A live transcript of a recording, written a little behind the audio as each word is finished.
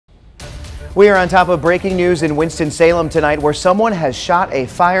We are on top of breaking news in Winston-Salem tonight where someone has shot a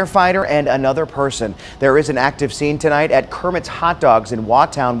firefighter and another person. There is an active scene tonight at Kermit's Hot Dogs in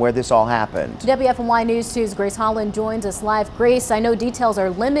Watertown where this all happened. WFMY News 2's Grace Holland joins us live. Grace, I know details are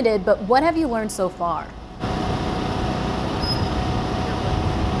limited, but what have you learned so far?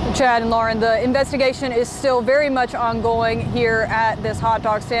 Chad and Lauren, the investigation is still very much ongoing here at this hot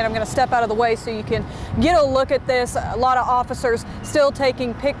dog stand. I'm going to step out of the way so you can get a look at this. A lot of officers still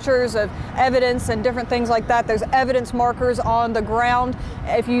taking pictures of evidence and different things like that. There's evidence markers on the ground.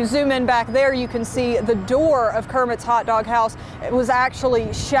 If you zoom in back there, you can see the door of Kermit's hot dog house. It was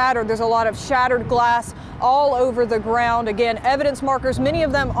actually shattered. There's a lot of shattered glass all over the ground. Again, evidence markers, many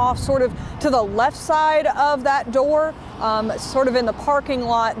of them off sort of to the left side of that door, sort of in the parking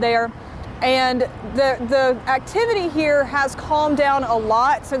lot there. And the activity here has calmed down a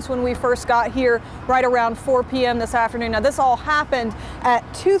lot since when we first got here right around 4 p.m. this afternoon. Now, this all happened at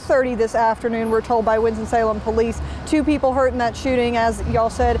 2:30 this afternoon, we're told by Winston-Salem police. 2 people hurt in that shooting, as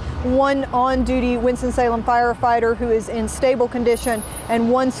y'all said, 1 on-duty Winston-Salem firefighter who is in stable condition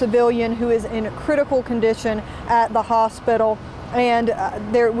and 1 civilian who is in critical condition at the hospital. And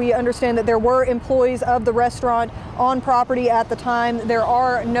we understand that there were employees of the restaurant on property at the time. There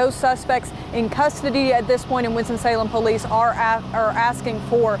are no suspects in custody at this point, and Winston-Salem police are asking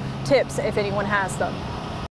for tips if anyone has them.